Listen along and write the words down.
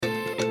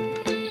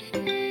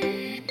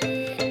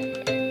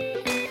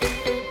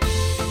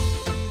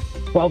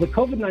While the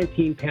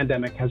COVID-19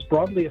 pandemic has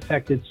broadly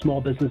affected small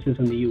businesses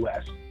in the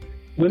U.S.,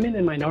 women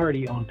and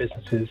minority-owned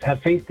businesses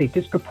have faced a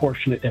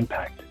disproportionate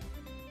impact.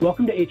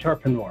 Welcome to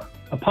HRpreneur,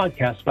 a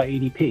podcast by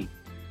ADP.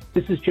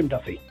 This is Jim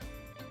Duffy.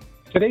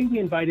 Today we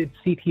invited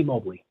C.T.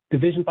 Mobley,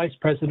 Division Vice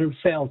President of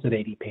Sales at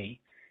ADP,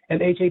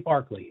 and A.J.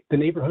 Barkley, the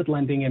Neighborhood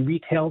Lending and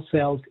Retail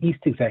Sales East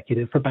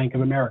Executive for Bank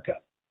of America.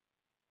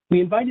 We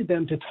invited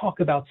them to talk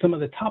about some of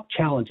the top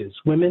challenges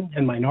women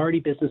and minority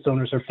business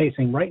owners are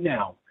facing right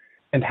now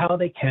and how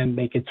they can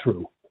make it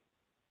through.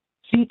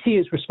 CT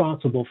is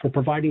responsible for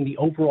providing the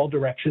overall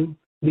direction,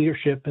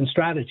 leadership, and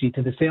strategy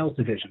to the sales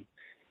division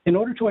in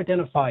order to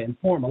identify and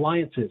form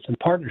alliances and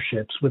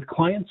partnerships with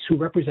clients who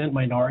represent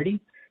minority,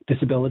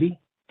 disability,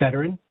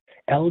 veteran,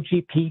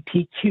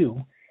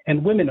 LGBTQ,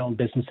 and women-owned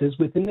businesses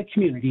within the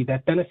community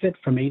that benefit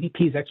from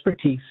ADP's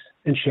expertise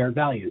and shared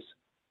values.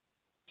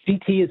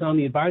 CT is on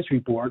the advisory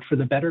board for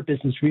the Better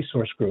Business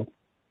Resource Group.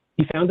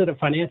 He founded a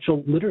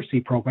financial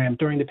literacy program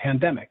during the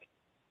pandemic,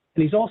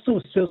 and he's also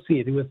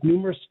associated with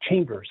numerous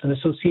chambers and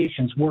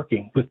associations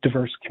working with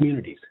diverse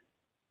communities.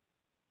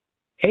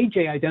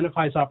 AJ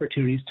identifies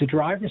opportunities to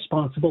drive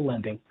responsible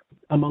lending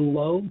among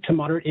low to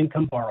moderate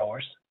income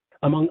borrowers,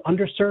 among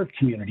underserved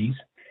communities,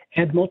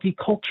 and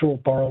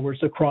multicultural borrowers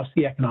across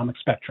the economic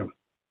spectrum.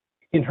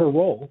 In her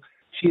role,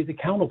 she is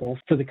accountable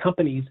for the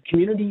company's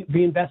Community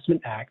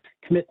Reinvestment Act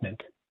commitment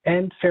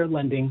and fair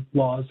lending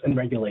laws and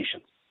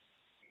regulations.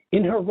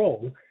 In her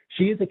role,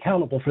 she is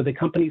accountable for the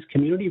company's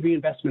Community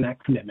Reinvestment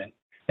Act commitment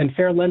and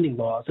fair lending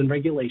laws and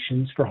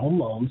regulations for home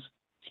loans,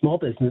 small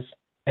business,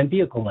 and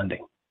vehicle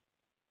lending.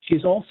 She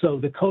is also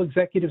the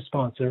co-executive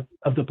sponsor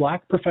of the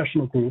Black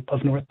Professional Group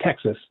of North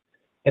Texas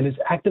and is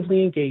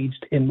actively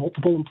engaged in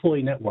multiple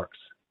employee networks.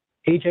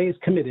 AJ is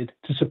committed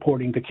to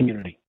supporting the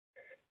community.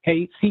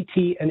 Hey,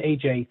 CT and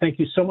AJ, thank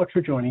you so much for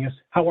joining us.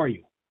 How are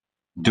you?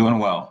 Doing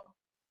well.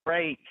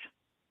 Great.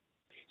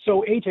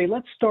 So AJ,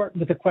 let's start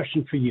with a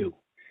question for you.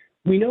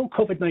 We know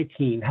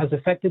COVID-19 has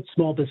affected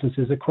small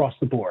businesses across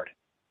the board,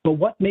 but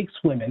what makes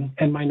women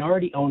and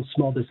minority-owned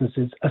small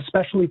businesses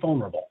especially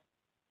vulnerable?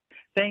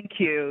 Thank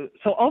you.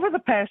 So over the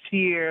past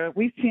year,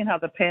 we've seen how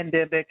the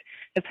pandemic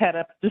has had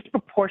a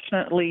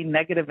disproportionately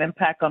negative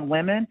impact on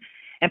women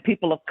and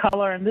people of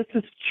color, and this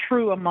is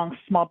true among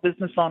small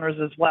business owners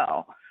as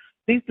well.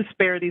 These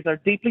disparities are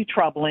deeply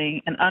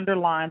troubling and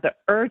underline the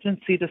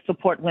urgency to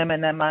support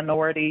women and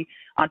minority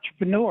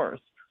entrepreneurs.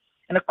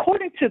 And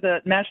according to the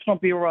National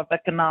Bureau of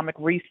Economic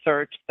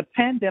Research, the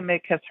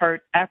pandemic has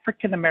hurt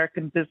African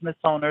American business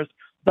owners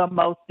the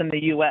most in the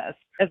U.S.,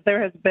 as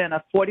there has been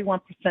a 41%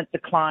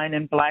 decline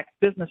in Black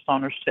business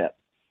ownership.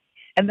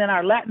 And then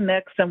our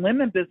Latinx and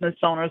women business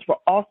owners were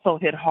also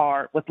hit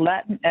hard, with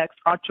Latinx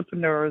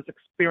entrepreneurs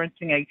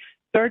experiencing a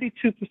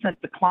 32%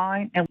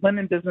 decline and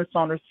women business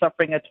owners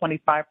suffering a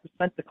 25%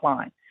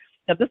 decline.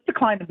 Now, this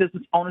decline in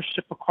business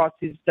ownership across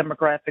these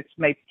demographics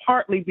may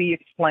partly be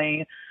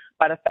explained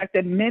by the fact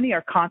that many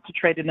are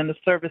concentrated in the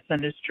service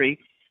industry,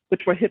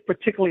 which were hit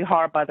particularly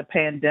hard by the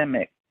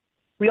pandemic.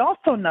 We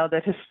also know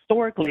that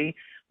historically,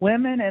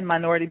 women and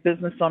minority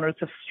business owners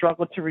have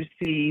struggled to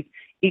receive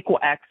equal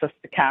access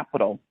to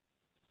capital.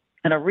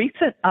 In a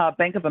recent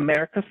Bank of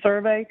America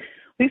survey,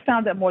 we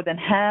found that more than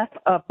half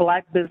of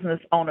Black business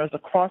owners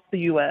across the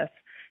U.S.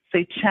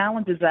 say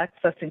challenges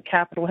accessing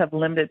capital have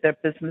limited their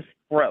business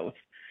growth.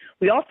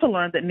 We also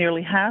learned that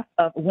nearly half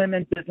of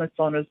women business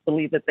owners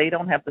believe that they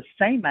don't have the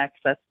same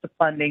access to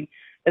funding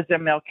as their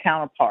male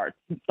counterparts.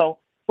 And so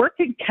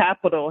working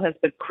capital has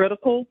been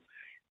critical,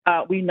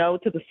 we know,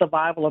 to the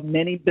survival of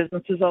many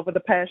businesses over the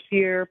past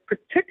year,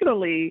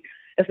 particularly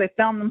as they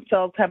found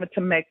themselves having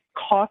to make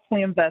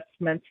costly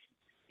investments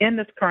in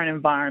this current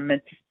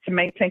environment to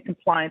maintain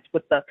compliance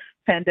with the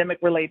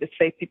pandemic-related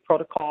safety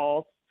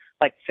protocols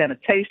like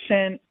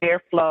sanitation,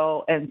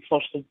 airflow, and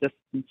social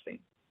distancing.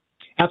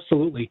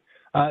 Absolutely.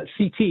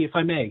 CT, if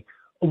I may,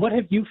 what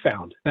have you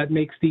found that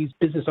makes these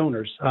business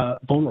owners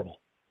vulnerable?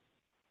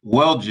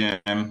 Well,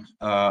 Jim,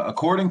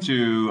 according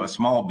to a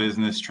Small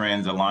Business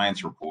Trends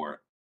Alliance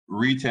report,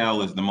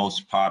 retail is the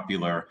most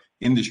popular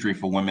industry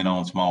for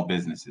women-owned small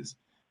businesses,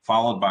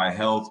 followed by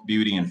health,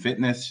 beauty, and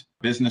fitness,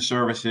 business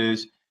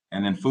services,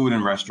 and then food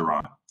and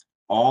restaurant,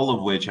 all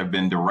of which have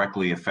been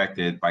directly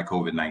affected by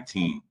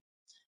COVID-19.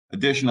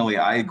 Additionally,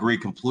 I agree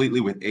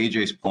completely with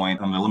AJ's point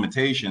on the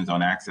limitations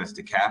on access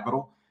to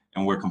capital,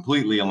 and we're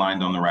completely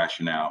aligned on the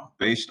rationale.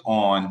 Based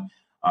on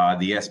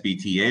the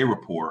SBTA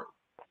report,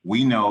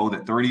 we know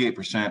that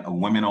 38% of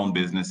women-owned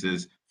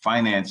businesses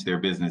finance their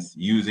business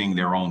using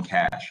their own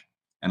cash,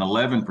 and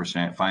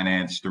 11%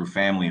 finance through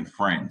family and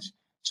friends.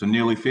 So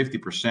nearly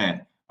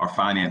 50% are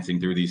financing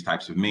through these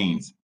types of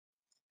means.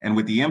 And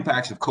with the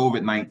impacts of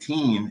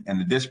COVID-19 and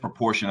the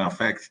disproportionate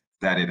effects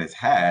that it has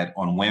had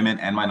on women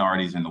and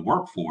minorities in the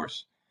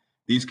workforce,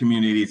 these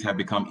communities have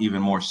become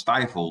even more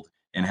stifled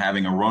in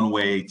having a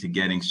runway to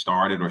getting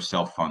started or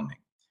self-funding.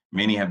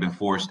 Many have been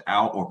forced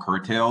out or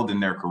curtailed in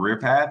their career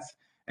paths,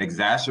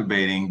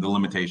 exacerbating the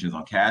limitations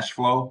on cash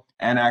flow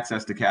and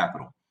access to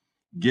capital.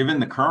 Given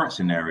the current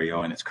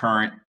scenario and its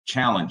current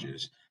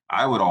challenges,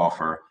 I would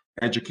offer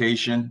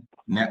education,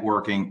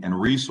 networking, and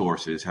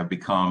resources have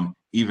become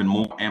even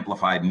more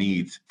amplified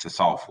needs to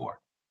solve for.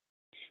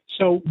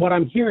 So what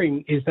I'm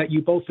hearing is that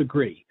you both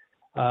agree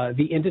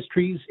the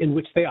industries in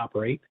which they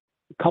operate,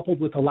 coupled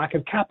with a lack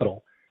of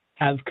capital,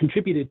 have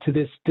contributed to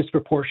this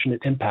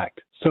disproportionate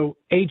impact. So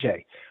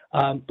AJ,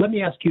 let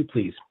me ask you,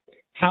 please,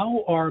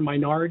 how are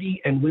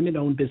minority and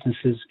women-owned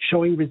businesses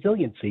showing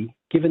resiliency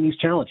given these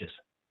challenges?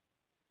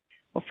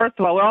 Well, first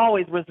of all, we're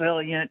always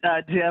resilient,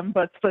 Jim,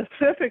 but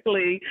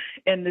specifically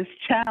in this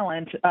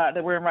challenge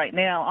that we're in right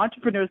now,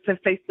 entrepreneurs have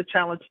faced the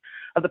challenge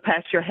of the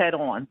past year head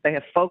on. They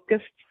have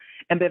focused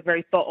and been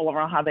very thoughtful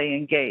around how they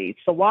engage.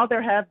 So while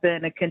there have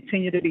been and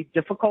continue to be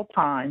difficult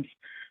times,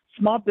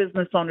 small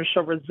business owners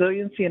show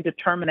resiliency and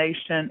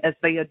determination as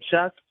they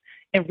adjust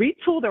and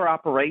retool their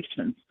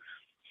operations,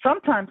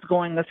 sometimes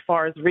going as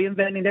far as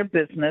reinventing their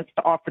business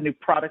to offer new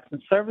products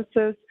and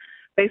services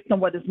based on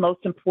what is most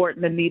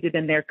important and needed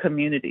in their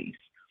communities.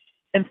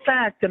 In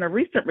fact, in a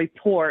recent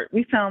report,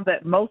 we found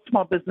that most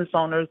small business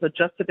owners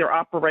adjusted their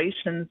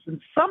operations in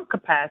some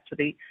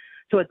capacity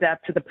to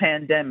adapt to the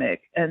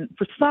pandemic. And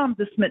for some,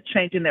 this meant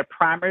changing their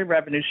primary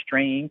revenue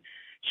stream,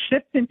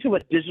 shifting to a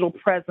digital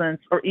presence,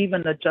 or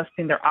even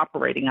adjusting their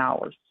operating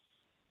hours.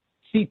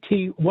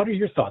 CT, what are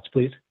your thoughts,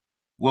 please?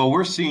 Well,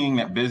 we're seeing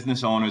that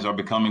business owners are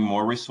becoming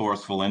more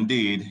resourceful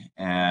indeed,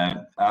 and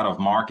out of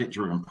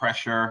market-driven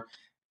pressure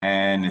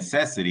and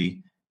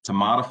necessity to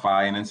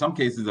modify and in some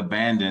cases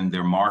abandon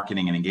their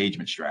marketing and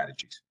engagement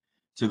strategies.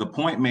 To the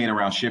point made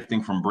around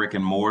shifting from brick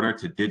and mortar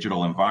to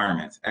digital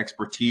environments,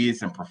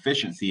 expertise and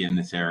proficiency in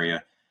this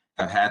area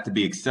have had to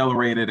be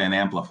accelerated and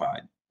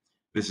amplified.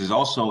 This has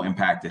also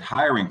impacted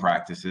hiring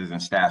practices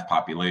and staff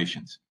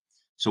populations.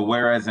 So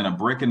whereas in a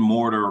brick and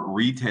mortar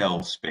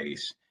retail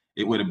space,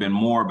 it would have been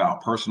more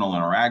about personal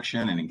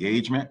interaction and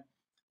engagement,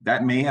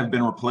 that may have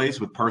been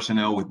replaced with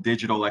personnel with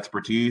digital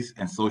expertise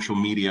and social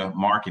media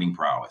marketing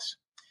prowess.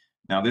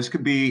 Now, this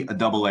could be a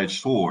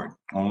double-edged sword.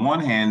 On one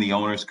hand, the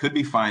owners could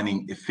be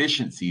finding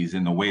efficiencies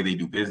in the way they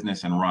do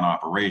business and run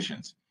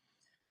operations.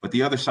 But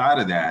the other side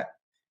of that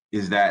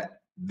is that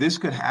this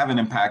could have an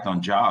impact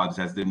on jobs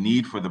as the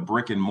need for the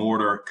brick and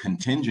mortar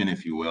contingent,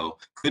 if you will,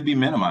 could be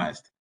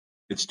minimized.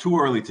 It's too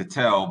early to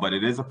tell, but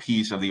it is a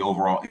piece of the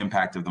overall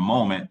impact of the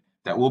moment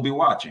that we'll be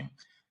watching.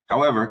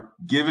 However,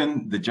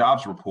 given the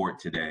jobs report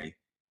today,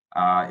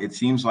 it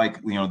seems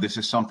like this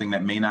is something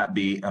that may not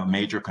be a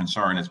major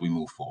concern as we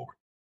move forward.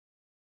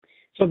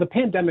 So the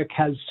pandemic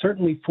has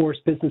certainly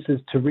forced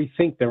businesses to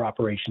rethink their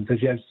operations, as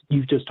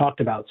you've just talked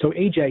about. So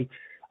AJ,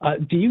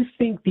 do you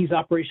think these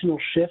operational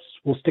shifts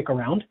will stick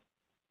around?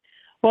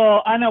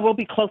 Well, I know we'll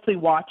be closely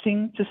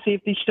watching to see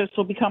if these shifts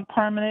will become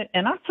permanent,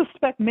 and I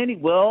suspect many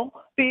will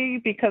be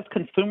because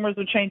consumers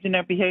are changing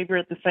their behavior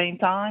at the same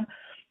time.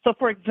 So,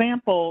 for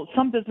example,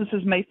 some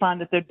businesses may find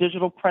that their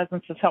digital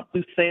presence has helped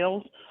boost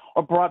sales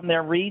or broaden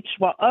their reach,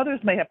 while others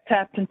may have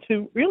tapped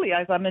into, really,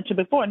 as I mentioned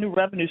before, a new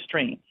revenue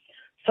stream,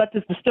 such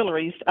as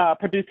distilleries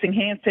producing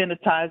hand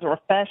sanitizer or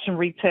fashion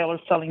retailers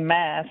selling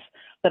masks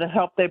that have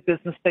helped their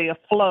business stay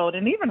afloat,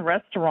 and even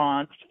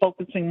restaurants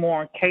focusing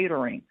more on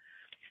catering.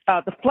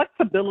 The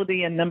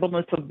flexibility and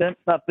nimbleness of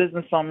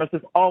business owners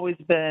has always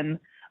been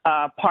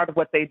part of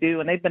what they do,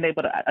 and they've been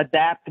able to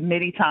adapt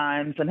many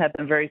times and have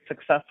been very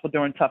successful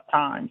during tough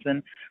times.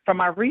 And from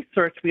our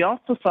research, we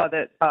also saw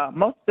that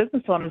most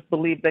business owners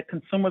believe that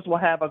consumers will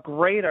have a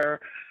greater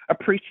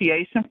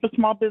appreciation for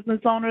small business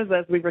owners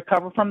as we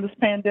recover from this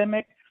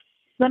pandemic.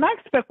 Then I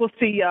expect we'll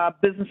see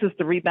businesses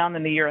to rebound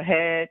in the year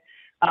ahead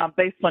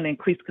based on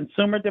increased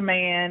consumer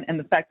demand and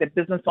the fact that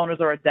business owners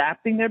are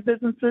adapting their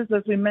businesses,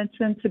 as we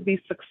mentioned, to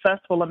be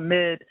successful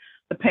amid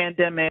the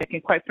pandemic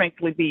and quite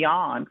frankly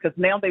beyond, because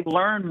now they've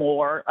learned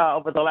more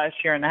over the last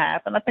year and a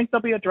half, and I think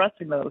they'll be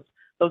addressing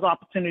those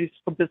opportunities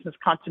for business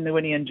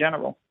continuity in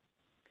general.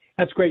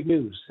 That's great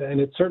news, and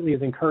it certainly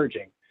is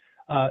encouraging.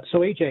 So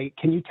AJ,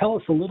 can you tell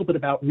us a little bit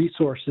about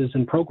resources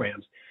and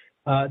programs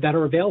that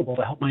are available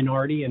to help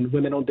minority and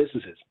women-owned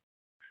businesses?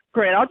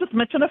 Great. I'll just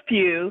mention a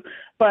few,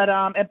 but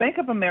at Bank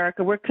of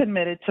America, we're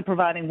committed to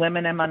providing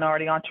women and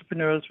minority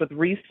entrepreneurs with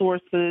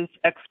resources,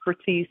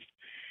 expertise,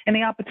 and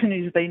the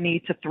opportunities they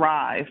need to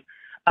thrive.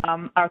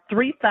 Our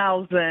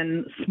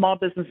 3,000 small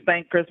business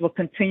bankers will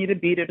continue to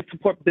be there to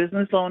support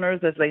business owners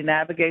as they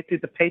navigate through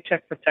the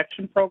Paycheck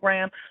Protection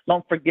Program,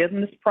 loan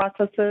forgiveness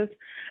processes,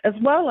 as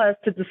well as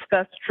to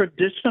discuss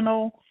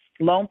traditional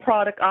loan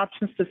product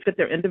options to fit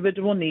their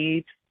individual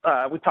needs.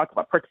 We talk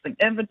about purchasing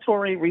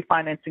inventory,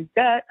 refinancing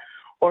debt,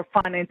 or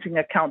financing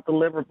account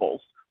deliverables.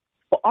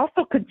 We'll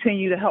also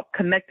continue to help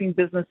connecting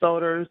business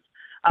owners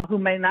who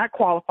may not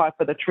qualify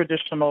for the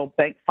traditional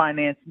bank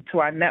financing to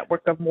our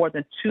network of more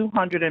than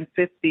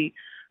 250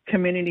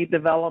 community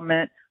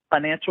development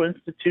financial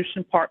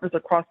institution partners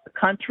across the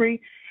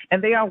country.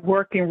 And they are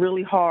working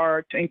really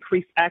hard to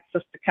increase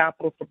access to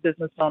capital for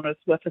business owners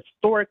who have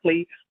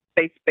historically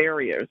faced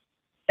barriers.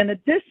 In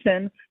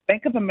addition,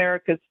 Bank of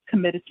America is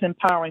committed to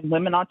empowering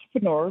women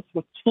entrepreneurs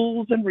with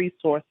tools and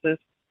resources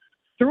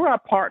through our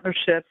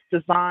partnerships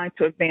designed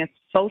to advance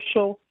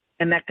social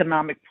and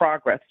economic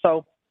progress.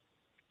 So,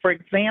 for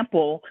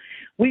example,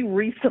 We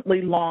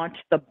recently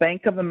launched the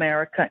Bank of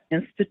America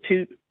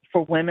Institute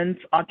for Women's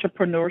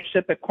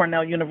Entrepreneurship at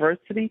Cornell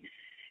University.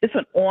 It's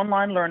an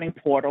online learning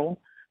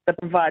portal that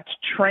provides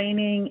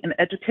training and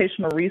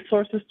educational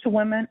resources to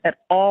women at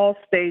all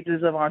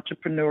stages of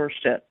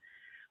entrepreneurship.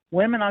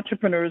 Women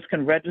entrepreneurs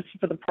can register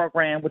for the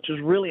program, which is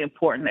really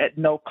important, at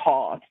no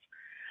cost.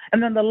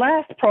 And then the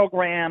last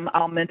program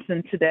I'll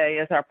mention today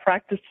is our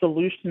Practice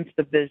Solutions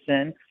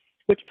Division,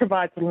 which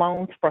provides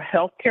loans for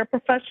healthcare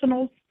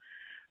professionals.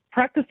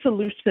 Practice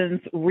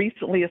Solutions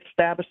recently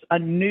established a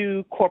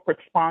new corporate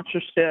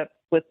sponsorship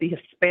with the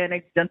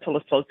Hispanic Dental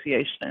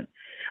Association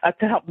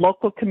to help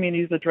local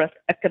communities address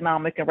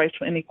economic and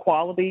racial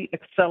inequality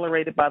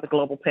accelerated by the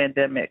global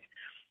pandemic.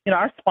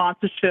 Our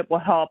sponsorship will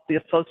help the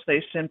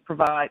association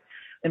provide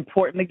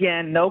important,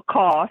 again, no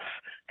cost,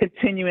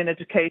 continuing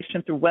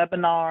education through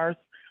webinars,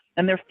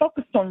 and they're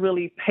focused on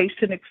really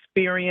patient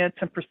experience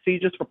and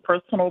procedures for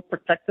personal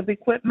protective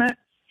equipment.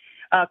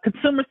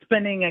 Consumer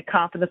spending and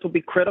confidence will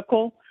be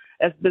critical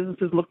as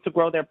businesses look to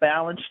grow their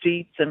balance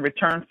sheets and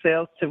return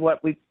sales to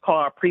what we call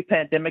our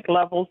pre-pandemic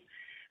levels.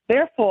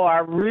 Therefore, I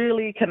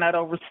really cannot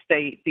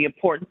overstate the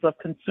importance of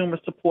consumer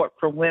support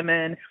for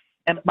women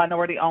and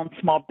minority-owned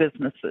small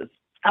businesses.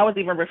 I was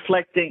even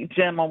reflecting,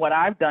 Jim, on what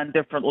I've done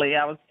differently.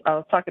 I was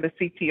talking to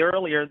CT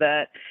earlier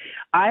that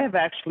I have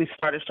actually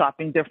started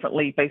shopping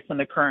differently based on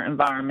the current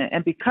environment.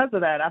 And because of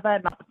that, I've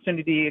had an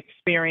opportunity to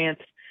experience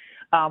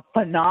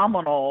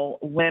phenomenal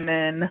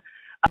women,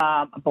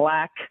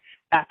 Black,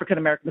 African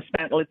American,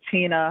 Hispanic,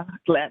 Latina,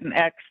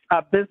 Latinx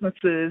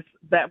businesses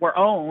that were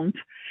owned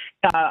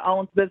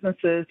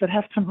businesses that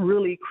have some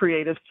really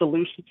creative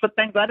solutions for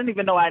things I didn't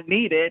even know I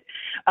needed,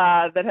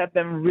 that have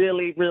been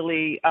really,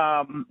 really,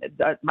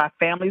 my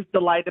family's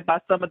delighted by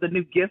some of the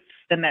new gifts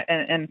and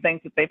things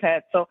that they've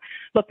had. So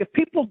look, if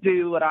people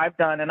do what I've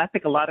done, and I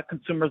think a lot of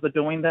consumers are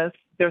doing this,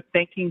 they're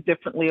thinking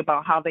differently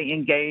about how they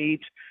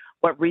engage,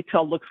 what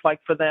retail looks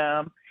like for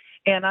them.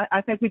 And I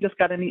think we just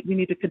we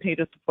need to continue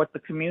to support the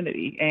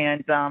community.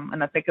 And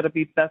I think it's going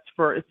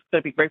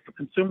to be great for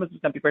consumers. It's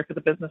going to be great for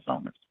the business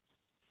owners.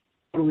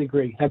 Totally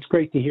agree. That's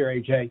great to hear,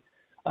 AJ.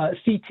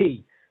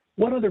 CT,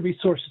 what other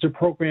resources or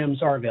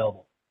programs are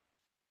available?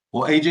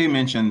 Well, AJ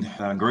mentioned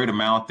a great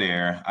amount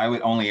there. I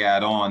would only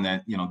add on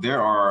that,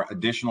 there are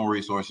additional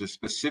resources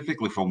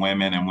specifically for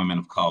women and women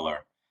of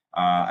color.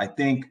 I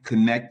think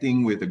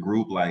connecting with a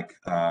group like,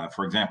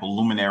 for example,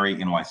 Luminary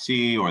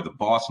NYC or the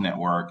Boss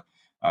Network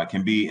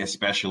can be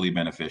especially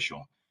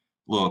beneficial.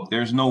 Look,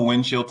 there's no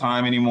windshield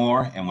time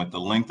anymore. And with the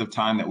length of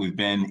time that we've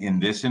been in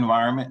this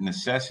environment,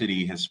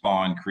 necessity has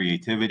spawned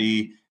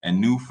creativity and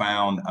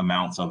newfound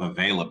amounts of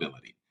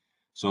availability.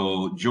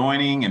 So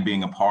joining and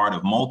being a part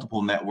of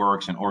multiple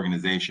networks and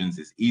organizations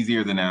is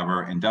easier than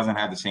ever and doesn't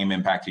have the same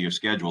impact to your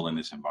schedule in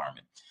this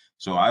environment.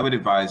 So I would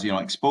advise,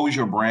 expose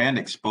your brand,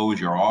 expose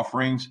your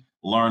offerings,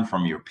 learn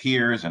from your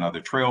peers and other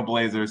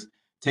trailblazers,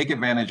 take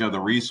advantage of the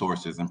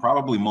resources, and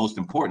probably most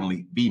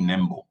importantly, be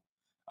nimble.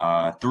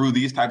 Through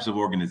these types of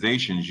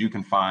organizations, you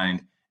can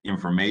find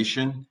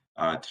information,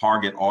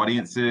 target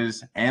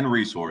audiences, and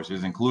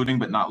resources, including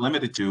but not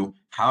limited to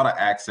how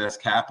to access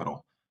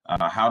capital,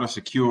 how to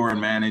secure and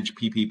manage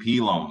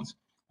PPP loans,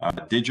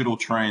 digital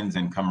trends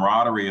and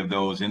camaraderie of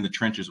those in the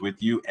trenches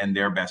with you, and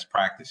their best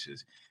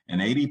practices.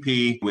 And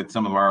ADP, with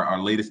some of our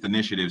latest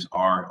initiatives,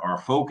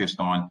 are focused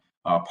on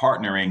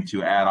partnering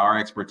to add our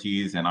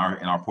expertise and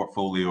our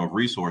portfolio of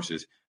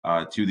resources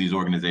to these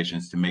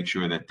organizations to make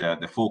sure that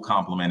the full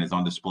complement is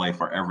on display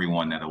for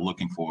everyone that are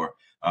looking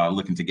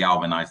to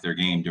galvanize their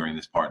game during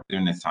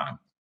this time.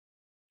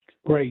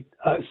 Great.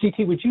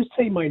 CT, would you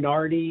say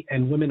minority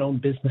and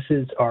women-owned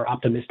businesses are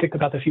optimistic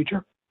about the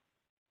future?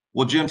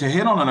 Well, Jim, to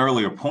hit on an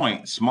earlier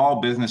point,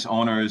 small business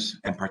owners,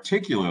 and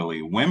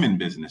particularly women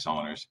business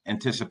owners,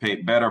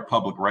 anticipate better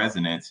public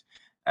resonance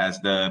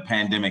as the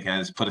pandemic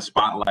has put a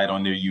spotlight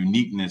on their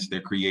uniqueness, their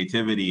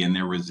creativity, and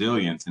their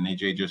resilience. And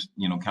AJ just,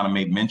 kind of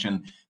made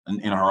mention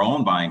in her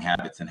own buying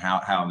habits and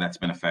how that's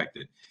been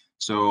affected.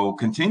 So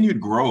continued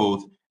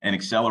growth and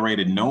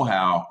accelerated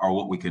know-how are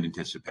what we could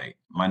anticipate.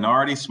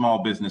 Minority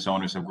small business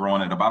owners have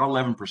grown at about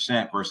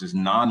 11% versus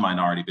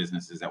non-minority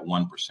businesses at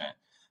 1%.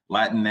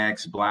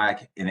 Latinx,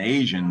 Black, and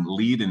Asian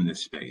lead in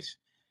this space.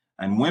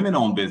 And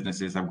women-owned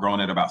businesses have grown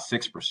at about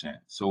 6%.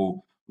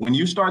 So when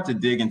you start to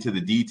dig into the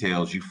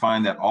details, you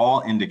find that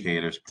all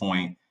indicators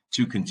point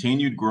to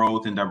continued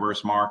growth in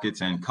diverse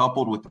markets, and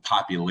coupled with the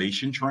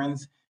population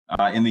trends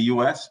in the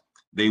U.S.,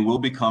 they will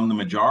become the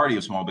majority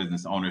of small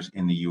business owners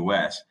in the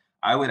U.S.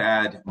 I would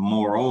add,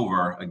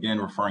 moreover, again,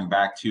 referring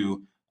back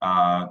to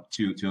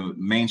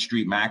Main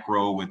Street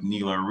Macro with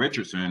Neela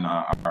Richardson,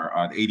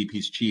 our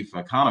ADP's chief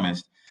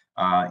economist,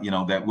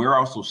 that we're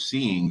also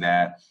seeing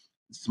that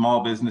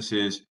small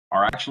businesses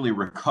are actually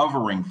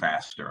recovering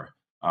faster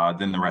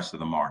than the rest of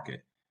the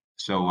market.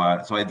 So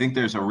I think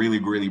there's a really,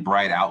 really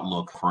bright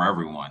outlook for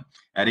everyone.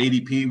 At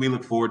ADP, we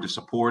look forward to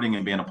supporting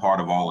and being a part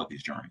of all of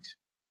these journeys.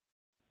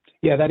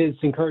 Yeah, that is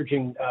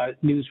encouraging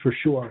news for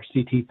sure,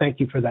 CT. Thank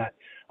you for that.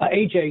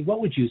 AJ, what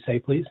would you say,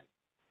 please?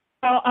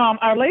 Well,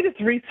 our latest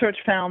research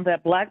found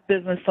that Black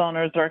business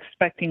owners are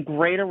expecting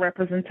greater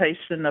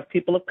representation of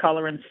people of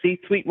color in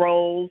C-suite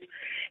roles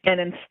and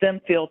in STEM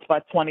fields by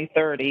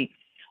 2030,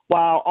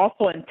 while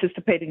also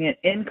anticipating an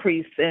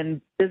increase in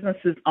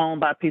businesses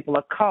owned by people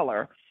of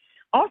color.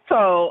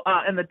 Also,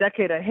 in the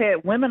decade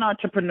ahead, women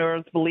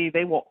entrepreneurs believe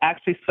they will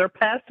actually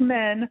surpass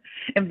men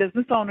in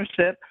business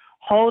ownership,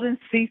 holding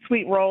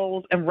C-suite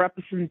roles, and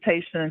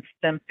representation in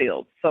STEM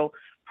fields. So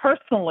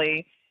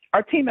personally,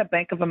 our team at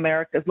Bank of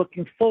America is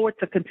looking forward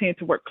to continue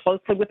to work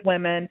closely with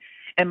women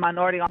and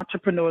minority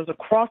entrepreneurs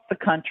across the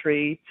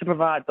country to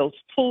provide those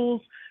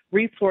tools,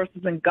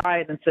 resources, and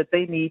guidance that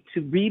they need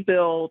to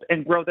rebuild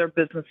and grow their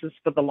businesses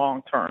for the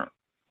long term.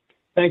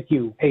 Thank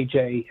you,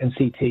 AJ and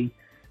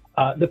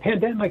CT. The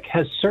pandemic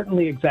has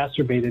certainly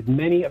exacerbated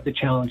many of the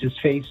challenges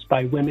faced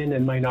by women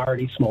and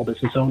minority small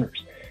business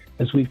owners,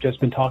 as we've just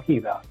been talking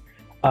about.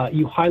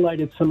 You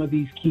highlighted some of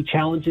these key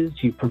challenges,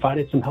 you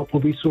provided some helpful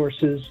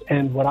resources,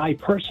 and what I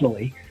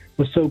personally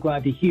was so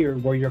glad to hear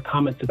were your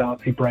comments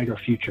about a brighter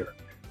future.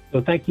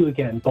 So thank you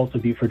again, both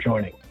of you, for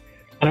joining.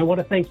 And I want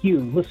to thank you,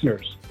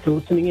 listeners, for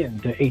listening in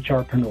to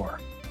HRpreneur.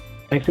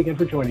 Thanks again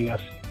for joining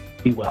us.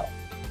 Be well.